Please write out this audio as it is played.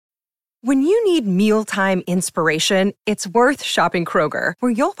When you need mealtime inspiration, it's worth shopping Kroger,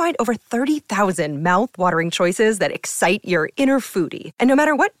 where you'll find over 30,000 mouth-watering choices that excite your inner foodie. And no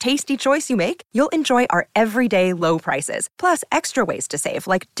matter what tasty choice you make, you'll enjoy our everyday low prices, plus extra ways to save,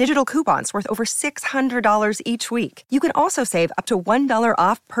 like digital coupons worth over $600 each week. You can also save up to $1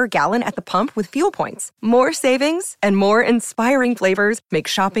 off per gallon at the pump with fuel points. More savings and more inspiring flavors make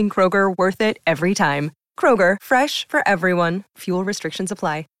shopping Kroger worth it every time. Kroger, fresh for everyone. Fuel restrictions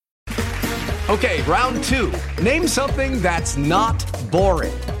apply. Okay, round two. Name something that's not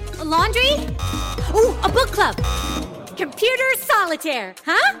boring. A laundry? Ooh, a book club. Computer solitaire,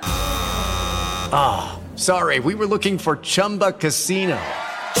 huh? Ah, sorry, we were looking for Chumba Casino.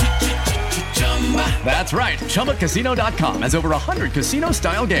 That's right, ChumbaCasino.com has over 100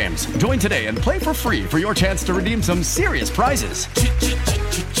 casino-style games. Join today and play for free for your chance to redeem some serious prizes.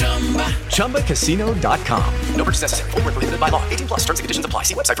 ChumbaCasino.com. No purchase necessary. Void where prohibited by law. 18 plus terms and conditions apply.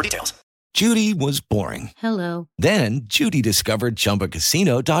 See website for details. Judy was boring. Hello. Then Judy discovered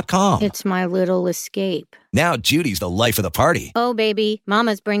ChumbaCasino.com. It's my little escape. Now Judy's the life of the party. Oh, baby,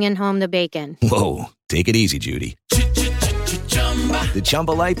 mama's bringing home the bacon. Whoa, take it easy, Judy. The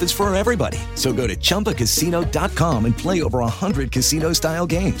Chumba life is for everybody. So go to ChumbaCasino.com and play over 100 casino-style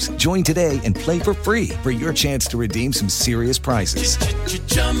games. Join today and play for free for your chance to redeem some serious prizes.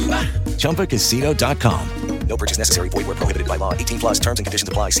 ChumbaCasino.com. No purchase necessary. Void where prohibited by law. 18 plus terms and conditions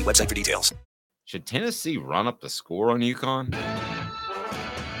apply. See website for details. Should Tennessee run up the score on UConn?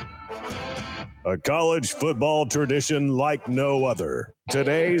 A college football tradition like no other.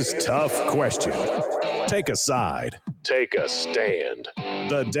 Today's tough question. Take a side. Take a stand.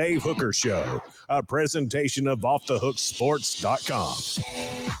 The Dave Hooker Show, a presentation of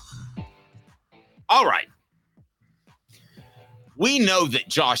offthehooksports.com. All right. We know that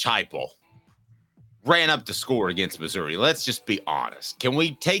Josh Heupel ran up the score against Missouri. Let's just be honest. Can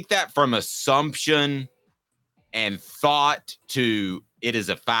we take that from assumption and thought to it is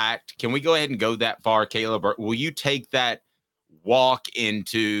a fact? Can we go ahead and go that far, Caleb? Or will you take that walk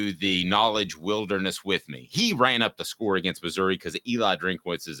into the knowledge wilderness with me? He ran up the score against Missouri because Eli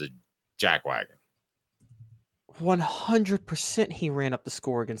Drinkwitz is a jackwagon. 100% he ran up the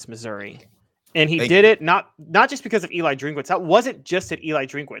score against Missouri. And he did it not just because of Eli Drinkwitz. That wasn't just at Eli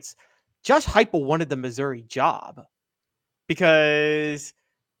Drinkwitz. Josh Heupel wanted the Missouri job because,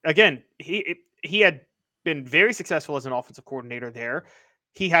 again, he had been very successful as an offensive coordinator there.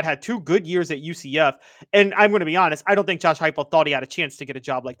 He had 2 good years at UCF. And I'm going to be honest, I don't think Josh Heupel thought he had a chance to get a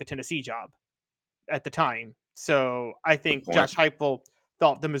job like the Tennessee job at the time. So I think Josh Heupel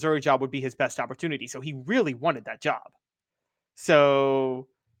thought the Missouri job would be his best opportunity. So he really wanted that job. So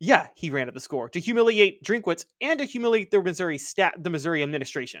yeah, he ran up the score to humiliate Drinkwitz and to humiliate the Missouri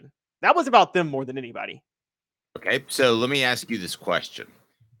administration. That was about them more than anybody. Okay, so let me ask you this question.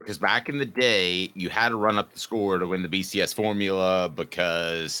 Because back in the day, you had to run up the score to win the BCS formula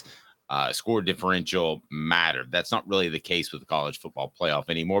because score differential mattered. That's not really the case with the college football playoff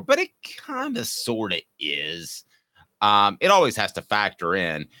anymore, but it kind of sort of is. It always has to factor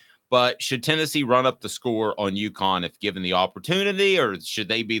in. But should Tennessee run up the score on UConn if given the opportunity, or should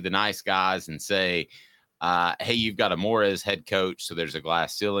they be the nice guys and say, hey, you've got a Morez head coach, so there's a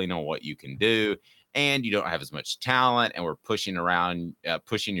glass ceiling on what you can do, and you don't have as much talent, and we're pushing you around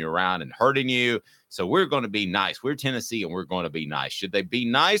and hurting you, so we're going to be nice. We're Tennessee, and we're going to be nice. Should they be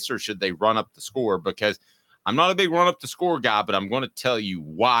nice, or should they run up the score? Because I'm not a big run up the score guy, but I'm going to tell you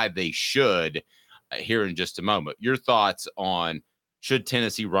why they should here in just a moment. Your thoughts on should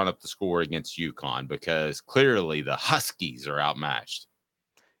Tennessee run up the score against UConn? Because clearly the Huskies are outmatched.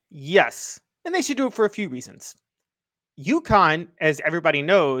 Yes. And they should do it for a few reasons. UConn, as everybody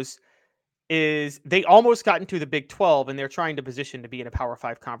knows, is they almost got into the Big 12, and they're trying to position to be in a Power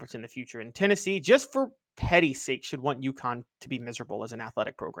 5 conference in the future. And Tennessee, just for petty sake, should want UConn to be miserable as an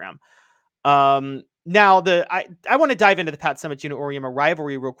athletic program. Now, I want to dive into the Pat Summitt Gino Auriemma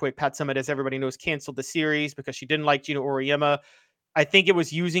rivalry real quick. Pat Summitt, as everybody knows, canceled the series because she didn't like Gino Auriemma. I think it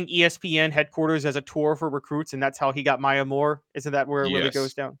was using ESPN headquarters as a tour for recruits, and that's how he got Maya Moore. Isn't that where it really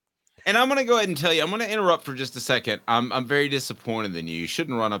goes down? And I'm going to go ahead and tell you, I'm going to interrupt for just a second. I'm very disappointed in you. You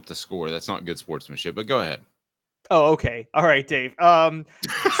shouldn't run up the score. That's not good sportsmanship, but go ahead. Oh, okay. All right, Dave.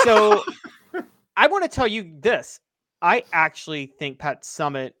 So I want to tell you this. I actually think Pat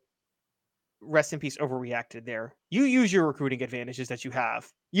Summitt, rest in peace, overreacted there. You use your recruiting advantages that you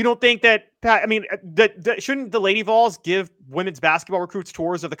have. You don't think that, Pat, I mean, shouldn't the Lady Vols give women's basketball recruits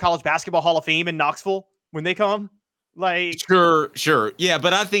tours of the College Basketball Hall of Fame in Knoxville when they come? Like, sure. Yeah,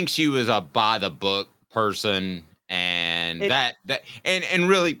 but I think she was a by the book person, and and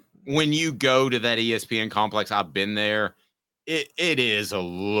really when you go to that ESPN complex, I've been there, It is a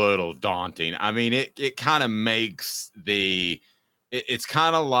little daunting. I mean, it kind of makes it's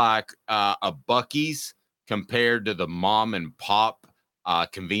kind of like a Buc-ee's compared to the mom and pop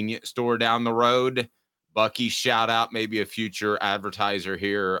convenience store down the road. Buc-ee's, shout out, maybe a future advertiser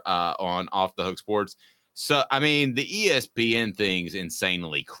here on Off the Hook Sports. So, I mean, the ESPN thing's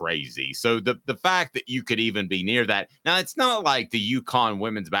insanely crazy. So the fact that you could even be near that. Now, it's not like the UConn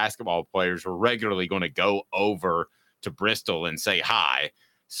women's basketball players were regularly going to go over to Bristol and say hi.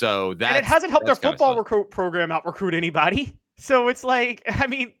 So that it hasn't helped their football program out recruit anybody. So it's like, I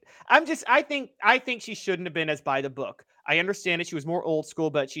mean, I think she shouldn't have been as by the book. I understand it. She was more old school,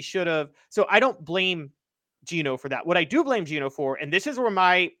 but she should have. So I don't blame Gino for that. What I do blame Gino for, and this is where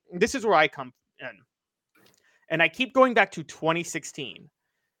I come in. And I keep going back to 2016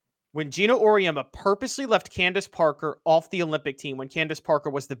 when Gino Auriemma purposely left Candace Parker off the Olympic team when Candace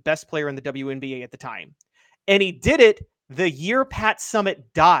Parker was the best player in the WNBA at the time. And he did it the year Pat Summitt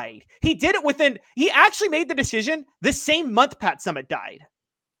died. He did it he actually made the decision the same month Pat Summitt died.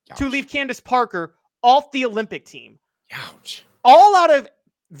 Ouch. To leave Candace Parker off the Olympic team. Ouch. All out of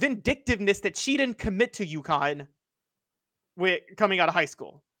vindictiveness that she didn't commit to UConn coming out of high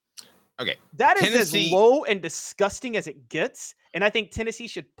school. Okay. That is as low and disgusting as it gets. And I think Tennessee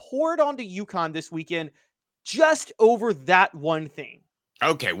should pour it onto UConn this weekend just over that one thing.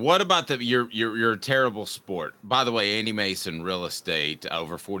 Okay, what about you're a terrible sport. By the way, Andy Mason Real Estate,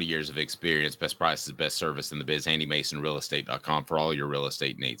 over 40 years of experience, best prices, best service in the biz. AndyMasonRealEstate.com for all your real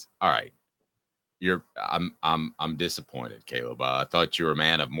estate needs. All right, I'm disappointed, Caleb. I thought you were a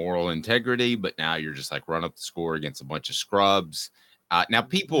man of moral integrity, but now you're just like run up the score against a bunch of scrubs. Now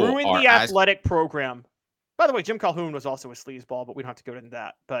people ruin the athletic program. By the way, Jim Calhoun was also a sleazeball, but we don't have to go into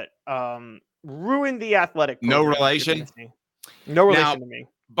that. But ruin the athletic program. No relation. No relation to me.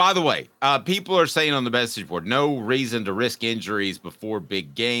 By the way, people are saying on the message board, no reason to risk injuries before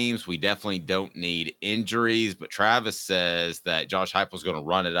big games. We definitely don't need injuries. But Travis says that Josh Heupel's going to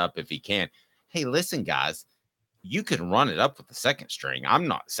run it up if he can. Hey, listen, guys, you can run it up with the second string. I'm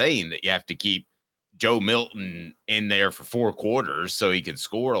not saying that you have to keep Joe Milton in there for 4 quarters so he can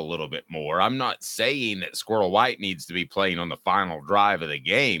score a little bit more. I'm not saying that Squirrel White needs to be playing on the final drive of the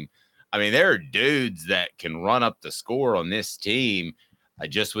game. I mean, there are dudes that can run up the score on this team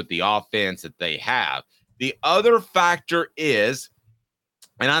just with the offense that they have. The other factor is,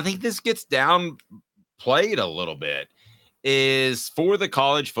 and I think this gets downplayed a little bit, is for the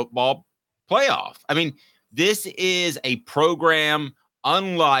college football playoff. I mean, this is a program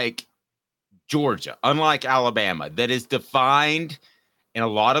unlike Georgia, unlike Alabama, that is defined in a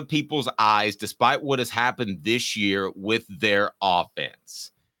lot of people's eyes, despite what has happened this year with their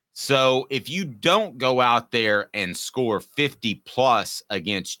offense. So if you don't go out there and score 50 plus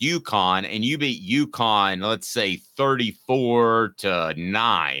against UConn and you beat UConn, let's say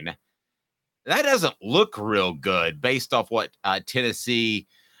 34-9, that doesn't look real good based off what Tennessee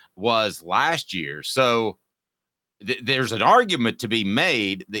was last year. So there's an argument to be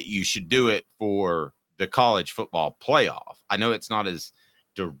made that you should do it for the college football playoff. I know it's not as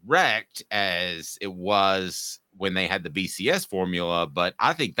direct as it was when they had the BCS formula, but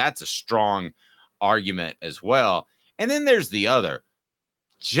I think that's a strong argument as well. And then there's the other,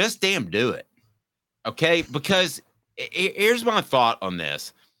 just damn do it. Okay. Because here's my thought on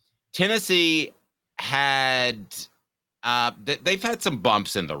this. Tennessee they've had some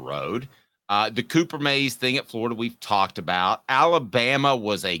bumps in the road. The Cooper Mays thing at Florida, we've talked about. Alabama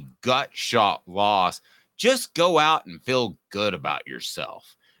was a gut shot loss. Just go out and feel good about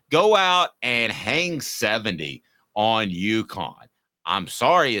yourself. Go out and hang 70 on UConn. I'm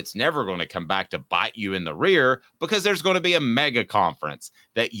sorry, it's never going to come back to bite you in the rear because there's going to be a mega conference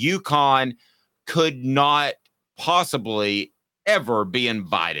that UConn could not possibly ever be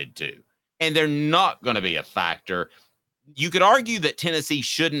invited to. And they're not going to be a factor. You could argue that Tennessee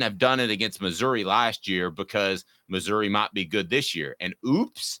shouldn't have done it against Missouri last year because Missouri might be good this year. And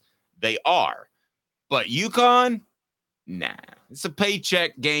oops, they are. But UConn, nah. It's a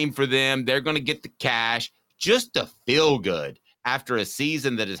paycheck game for them. They're going to get the cash just to feel good after a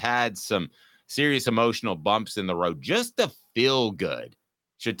season that has had some serious emotional bumps in the road. Just to feel good.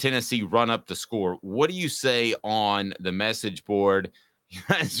 Should Tennessee run up the score? What do you say on the message board?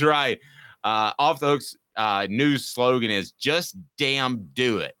 That's right. Off the Hooks news slogan is just damn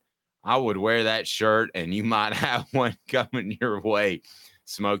do it. I would wear that shirt and you might have one coming your way.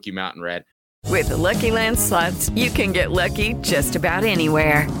 Smoky Mountain Red. With the Lucky Land Slots, you can get lucky just about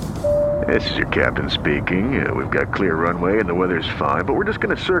anywhere. This is your captain speaking. We've got clear runway and the weather's fine, but we're just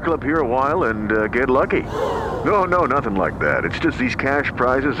going to circle up here a while and get lucky. No, nothing like that. It's just these cash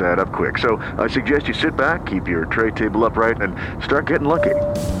prizes add up quick. So I suggest you sit back, keep your tray table upright, and start getting lucky.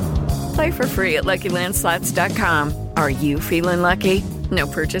 Play for free at LuckyLandSlots.com. Are you feeling lucky? No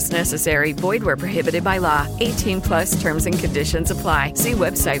purchase necessary. Void where prohibited by law. 18+ terms and conditions apply. See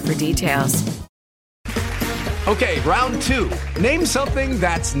website for details. Okay, round two. Name something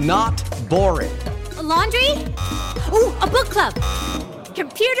that's not boring. A laundry? Ooh, a book club.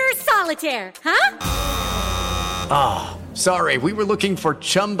 Computer solitaire, huh? Ah, sorry, we were looking for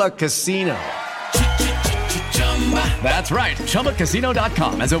Chumba Casino. That's right,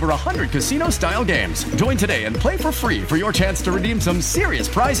 ChumbaCasino.com has over 100 casino-style games. Join today and play for free for your chance to redeem some serious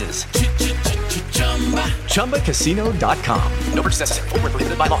prizes. ChumbaCasino.com. No purchase necessary. Void where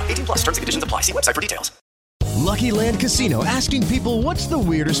prohibited by law. 18+ terms and conditions apply. See website for details. Lucky Land Casino, asking people, what's the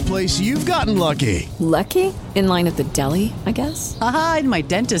weirdest place you've gotten lucky? Lucky? In line at the deli, I guess? Aha, in my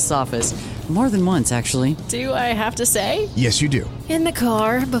dentist's office. More than once, actually. Do I have to say? Yes, you do. In the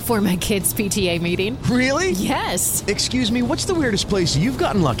car before my kids' PTA meeting. Really? Yes. Excuse me, what's the weirdest place you've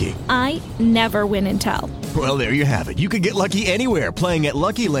gotten lucky? I never win and tell. Well, there you have it. You can get lucky anywhere, playing at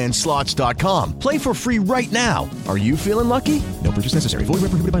LuckyLandSlots.com. Play for free right now. Are you feeling lucky? No purchase necessary. Void where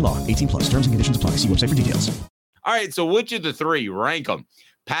prohibited by law. 18+. Terms and conditions apply. See website for details. All right, so which of the three, rank them?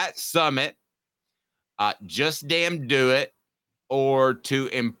 Pat Summitt, Just Damn Do It, or to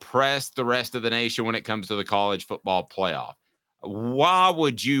impress the rest of the nation when it comes to the college football playoff? Why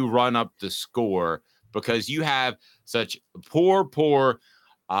would you run up the score? Because you have such poor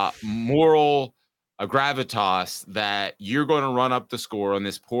moral gravitas that you're going to run up the score on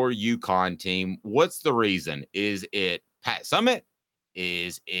this poor UConn team. What's the reason? Is it Pat Summitt?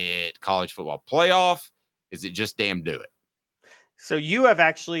 Is it college football playoff? Is it just damn do it? So you have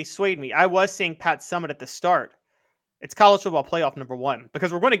actually swayed me. I was saying Pat Summitt at the start. It's college football playoff number one,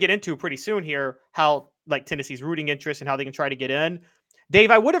 because we're going to get into pretty soon here how like Tennessee's rooting interest and how they can try to get in.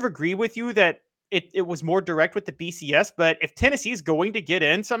 Dave, I would have agreed with you that it was more direct with the BCS, but if Tennessee's going to get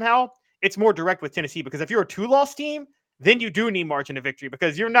in somehow, it's more direct with Tennessee, because if you're a 2-loss team, then you do need margin of victory,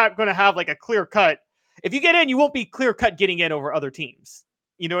 because you're not going to have like a clear cut. If you get in, you won't be clear cut getting in over other teams.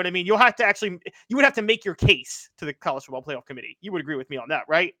 You know what I mean? You would have to make your case to the college football playoff committee. You would agree with me on that,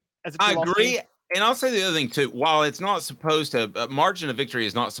 right? I agree. And I'll say the other thing too, while it's not supposed to, margin of victory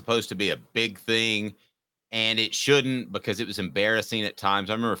is not supposed to be a big thing, and it shouldn't, because it was embarrassing at times.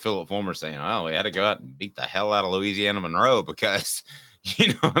 I remember Philip Fulmer saying, oh, we had to go out and beat the hell out of Louisiana Monroe because,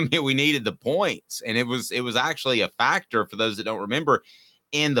 we needed the points. And it was actually a factor, for those that don't remember,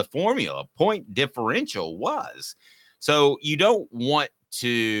 in the formula. Point differential was. So you don't want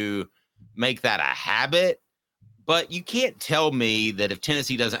to make that a habit. But you can't tell me that if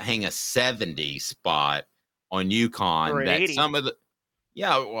Tennessee doesn't hang a 70 spot on UConn, or that 80. some of the, I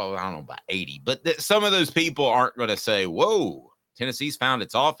don't know about 80, but that some of those people aren't going to say, whoa, Tennessee's found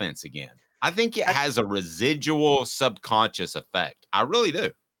its offense again. I think it has a residual subconscious effect. I really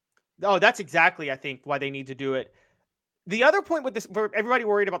do. Oh, that's exactly, I think, why they need to do it. The other point with this, for everybody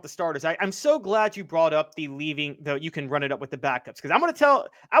worried about the starters, I'm so glad you brought up the leaving, you can run it up with the backups, because I want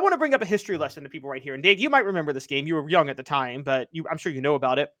to bring up a history lesson to people right here. And Dave, you might remember this game. You were young at the time, but I'm sure you know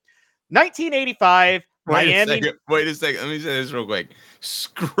about it. 1985, Miami. Wait a second. Let me say this real quick.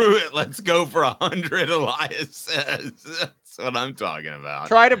 Screw it. Let's go for 100, Elias says. That's what I'm talking about.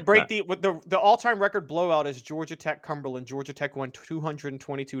 Try to break the all-time record blowout is Georgia Tech Cumberland. Georgia Tech won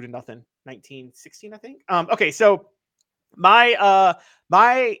 222-0, 1916, I think. Okay, so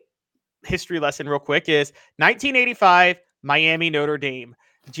my history lesson real quick is 1985, Miami, Notre Dame.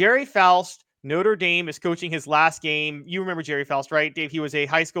 Jerry Faust, Notre Dame, is coaching his last game. You remember Jerry Faust, right, Dave? He was a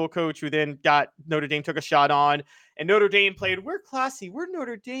high school coach who then got Notre Dame, took a shot on, and Notre Dame played, we're classy, we're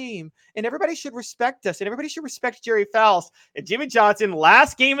Notre Dame, and everybody should respect us, and everybody should respect Jerry Faust. And Jimmy Johnson,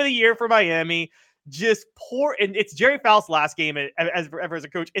 last game of the year for Miami, and it's Jerry Faust's last game ever as a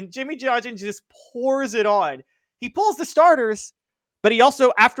coach, and Jimmy Johnson just pours it on. He pulls the starters, but he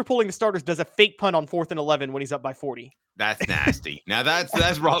also, after pulling the starters, does a fake punt on 4th and 11 when he's up by 40. That's nasty. Now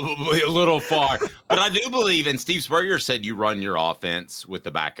that's probably a little far, but I do believe, and Steve Spurrier said you run your offense with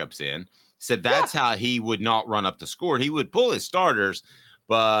the backups in. Said that's how he would not run up the score. He would pull his starters,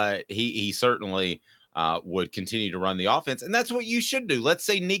 but he certainly would continue to run the offense, and that's what you should do. Let's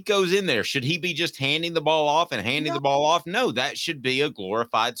say Nico's in there. Should he be just handing the ball off and handing the ball off? No, that should be a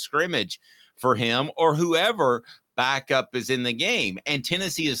glorified scrimmage for him or whoever backup is in the game. And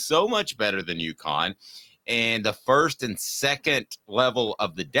Tennessee is so much better than UConn and the first and second level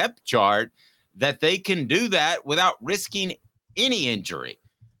of the depth chart that they can do that without risking any injury.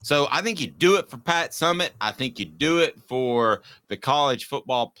 So I think you do it for Pat Summitt. I think you do it for the college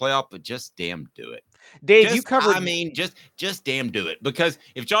football playoff, but just damn do it. Dave, you covered. Just damn do it. Because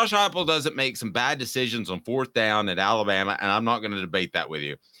if Josh Heupel doesn't make some bad decisions on 4th down at Alabama, and I'm not going to debate that with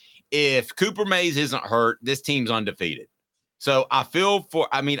you, if Cooper Mays isn't hurt, this team's undefeated. So I feel for,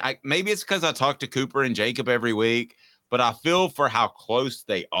 maybe it's because I talk to Cooper and Jacob every week, but I feel for how close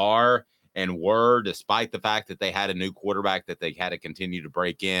they are and were, despite the fact that they had a new quarterback that they had to continue to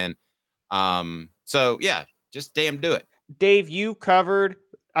break in. So yeah, just damn do it. Dave,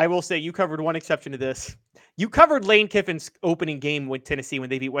 I will say you covered one exception to this. You covered Lane Kiffin's opening game with Tennessee when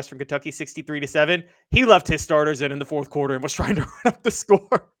they beat Western Kentucky 63-7. He left his starters in the fourth quarter and was trying to run up the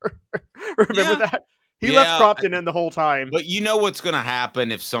score. Remember that? He left Cropton in the whole time. But you know what's going to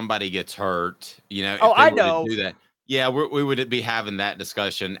happen if somebody gets hurt? You know, I know. Do that. Yeah, we would be having that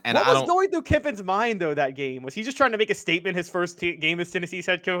discussion. And what was going through Kiffin's mind, though, that game? Was he just trying to make a statement his first game as Tennessee's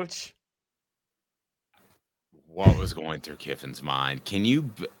head coach? What was going through Kiffin's mind?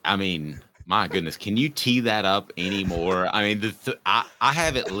 My goodness, can you tee that up anymore? I mean, I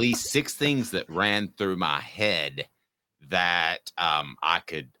have at least 6 things that ran through my head that I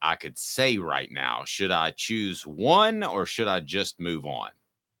could say right now. Should I choose one or should I just move on?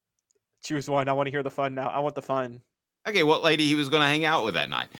 Choose one. I want to hear the fun now. I want the fun. Okay, what lady he was going to hang out with that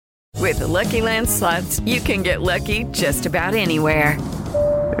night? With the Lucky Land Slots, you can get lucky just about anywhere.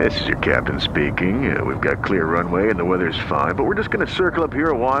 This is your captain speaking. We've got clear runway and the weather's fine, but we're just going to circle up here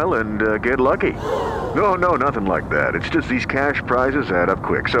a while and get lucky. No, nothing like that. It's just these cash prizes add up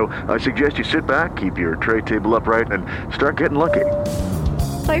quick. So I suggest you sit back, keep your tray table upright, and start getting lucky.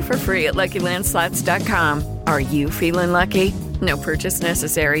 Play for free at LuckyLandSlots.com. Are you feeling lucky? No purchase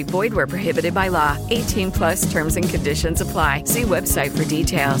necessary. Void where prohibited by law. 18+ terms and conditions apply. See website for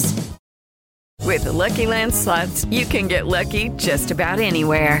details. With the Lucky Land Slots, you can get lucky just about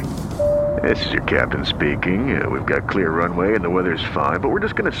anywhere. This is your captain speaking. We've got clear runway and the weather's fine, but we're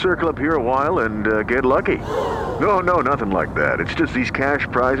just going to circle up here a while and get lucky. No, nothing like that. It's just these cash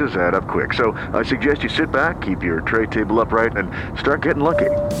prizes add up quick. So I suggest you sit back, keep your tray table upright, and start getting lucky.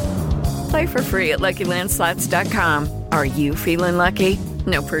 Play for free at LuckyLandSlots.com. Are you feeling lucky?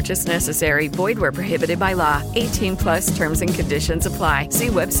 No purchase necessary. Void where prohibited by law. 18+ terms and conditions apply. See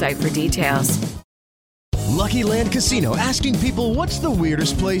website for details. Lucky Land Casino, asking people, what's the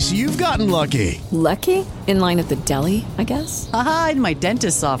weirdest place you've gotten lucky? Lucky? In line at the deli, I guess? Aha, in my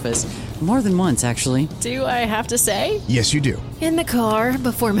dentist's office. More than once, actually. Do I have to say? Yes, you do. In the car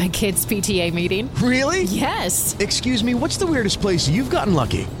before my kids' PTA meeting. Really? Yes. Excuse me, what's the weirdest place you've gotten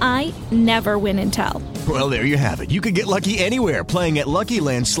lucky? I never win and tell. Well, there you have it. You can get lucky anywhere, playing at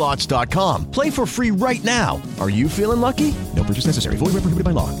LuckyLandSlots.com. Play for free right now. Are you feeling lucky? No purchase necessary. Void where prohibited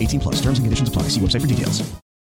by law. 18+ terms and conditions apply. See website for details.